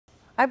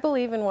I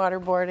believe in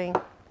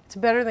waterboarding. It's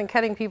better than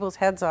cutting people's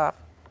heads off.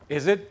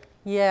 Is it?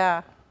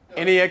 Yeah.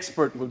 Any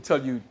expert will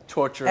tell you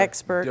torture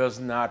does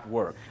not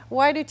work.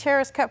 Why do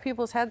terrorists cut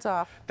people's heads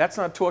off? That's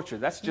not torture.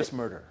 That's just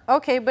murder.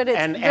 Okay, but it's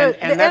and the that's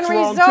end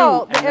wrong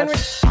result.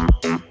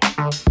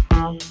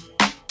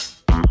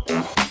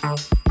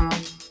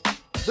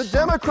 The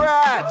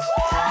Democrats!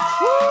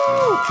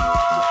 Woo!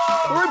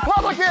 The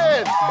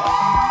Republicans!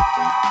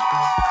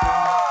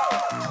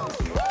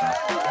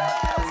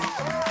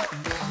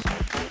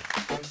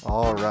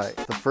 All right,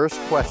 the first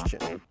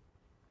question.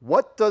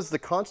 What does the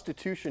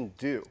Constitution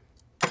do?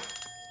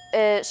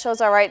 It shows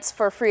our rights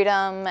for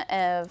freedom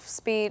of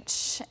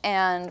speech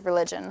and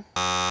religion.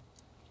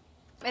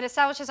 It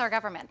establishes our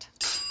government.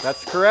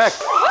 That's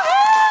correct.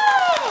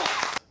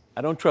 I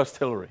don't trust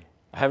Hillary.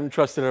 I haven't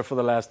trusted her for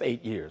the last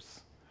 8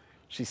 years.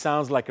 She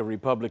sounds like a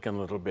Republican a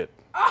little bit.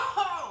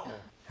 Oh!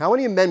 How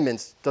many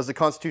amendments does the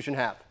Constitution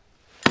have?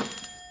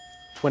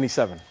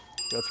 27.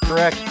 That's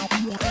correct.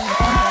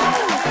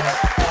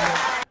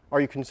 Are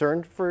you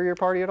concerned for your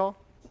party at all?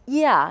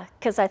 Yeah,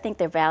 because I think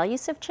their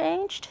values have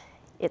changed.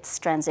 It's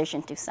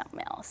transitioned to something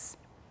else.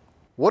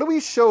 What do we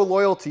show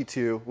loyalty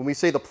to when we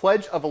say the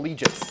Pledge of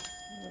Allegiance?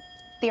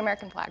 The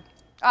American flag.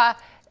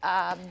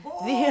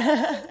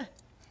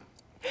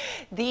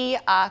 The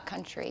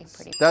country,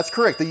 pretty. That's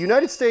correct. The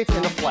United States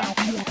and the flag.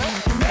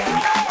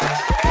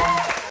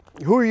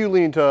 Who are you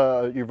leaning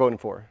to, you're voting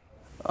for?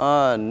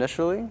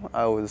 Initially,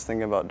 I was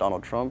thinking about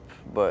Donald Trump,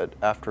 but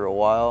after a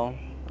while,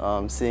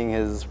 seeing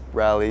his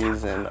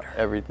rallies and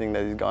everything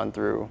that he's gone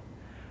through,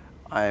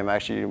 I am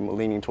actually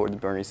leaning towards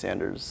Bernie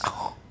Sanders.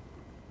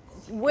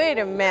 Wait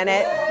a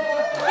minute.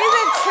 He's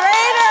a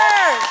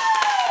traitor!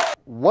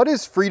 What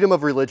is freedom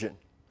of religion?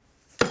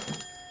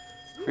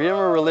 Freedom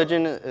of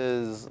religion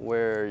is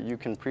where you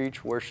can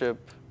preach,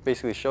 worship,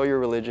 basically show your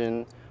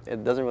religion.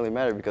 It doesn't really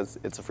matter because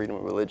it's a freedom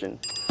of religion.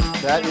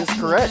 That is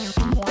correct.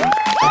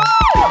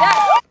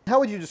 How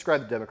would you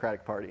describe the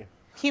Democratic Party?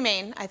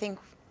 Humane, I think,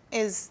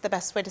 is the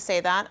best way to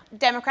say that.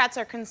 Democrats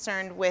are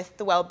concerned with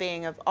the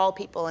well-being of all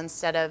people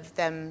instead of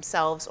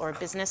themselves or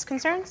business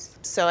concerns.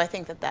 So I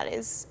think that that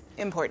is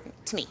important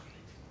to me.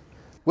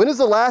 When is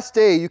the last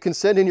day you can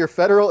send in your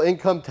federal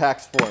income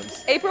tax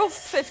forms? April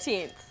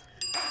 15th.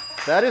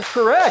 That is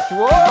correct.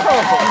 Whoa!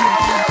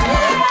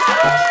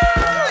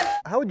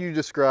 How would you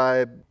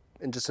describe,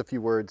 in just a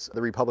few words,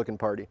 the Republican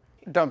Party?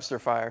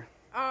 Dumpster fire.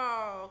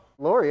 Oh.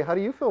 Lori, how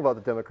do you feel about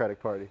the Democratic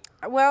Party?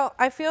 Well,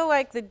 I feel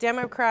like the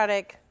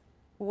Democratic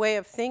way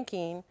of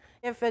thinking,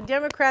 if a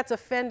Democrat's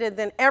offended,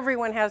 then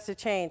everyone has to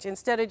change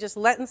instead of just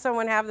letting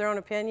someone have their own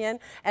opinion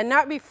and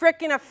not be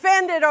freaking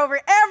offended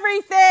over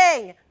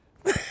everything.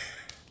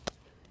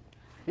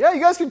 Yeah, you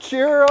guys can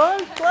cheer her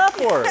on. Clap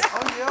for her.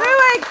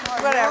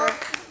 Whatever.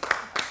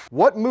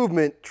 What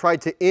movement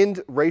tried to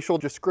end racial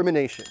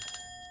discrimination?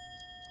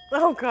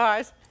 Oh,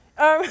 gosh.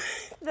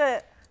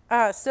 The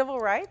civil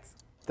rights?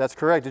 That's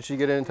correct. Did she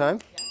get it in time?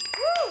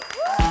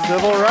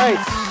 Civil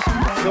rights.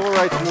 Civil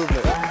rights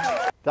movement.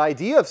 The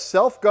idea of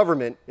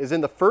self-government is in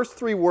the first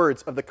 3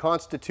 words of the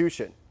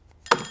Constitution.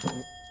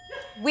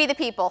 We the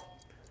people.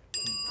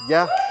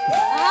 Yeah.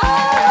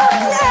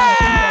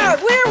 Yeah!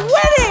 We're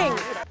winning!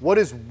 What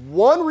is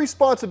one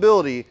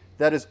responsibility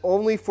that is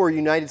only for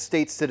United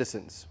States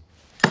citizens?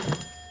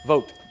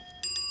 Vote.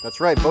 That's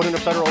right. Vote in a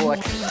federal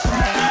election.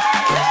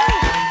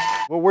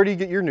 Well, where do you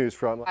get your news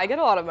from? I get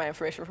a lot of my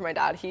information from my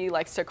dad. He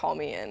likes to call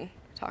me and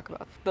talk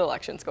about the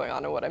elections going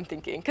on and what I'm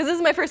thinking. Because this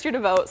is my first year to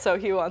vote, so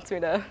he wants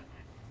me to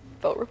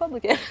vote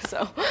Republican,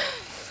 so.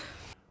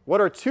 What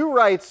are 2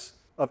 rights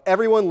of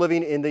everyone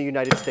living in the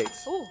United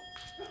States? Ooh.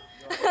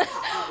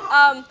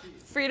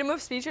 Freedom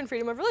of speech and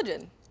freedom of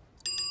religion.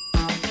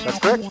 That's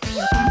correct.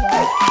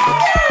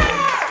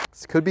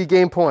 This could be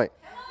game point.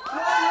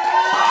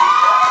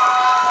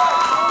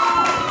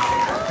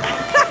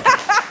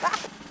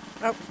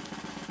 Oh.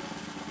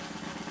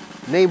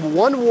 Name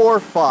one war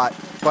fought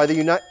by the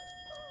United...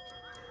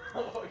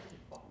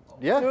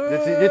 Yeah,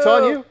 it's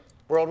on you.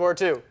 World War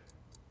II.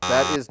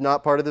 That is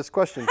not part of this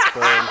question.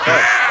 So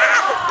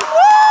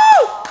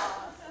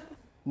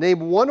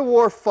Name one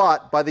war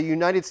fought by the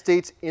United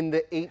States in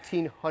the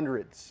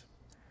 1800s.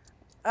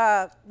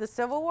 The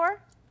Civil War?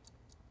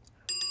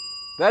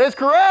 That is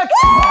correct!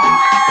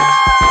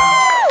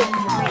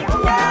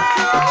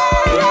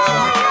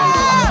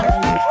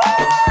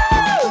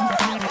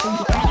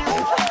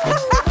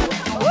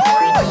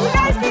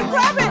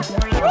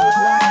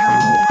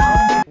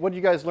 What did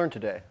you guys learn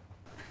today?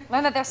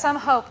 Learn that there's some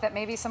hope that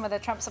maybe some of the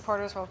Trump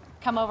supporters will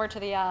come over to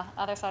the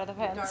other side of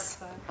the fence.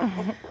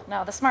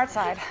 No, the smart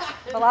side,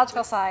 the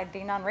logical side,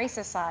 the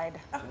non-racist side.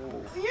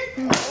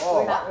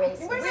 We're not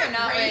racist. We're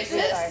not racist.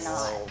 We are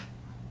not.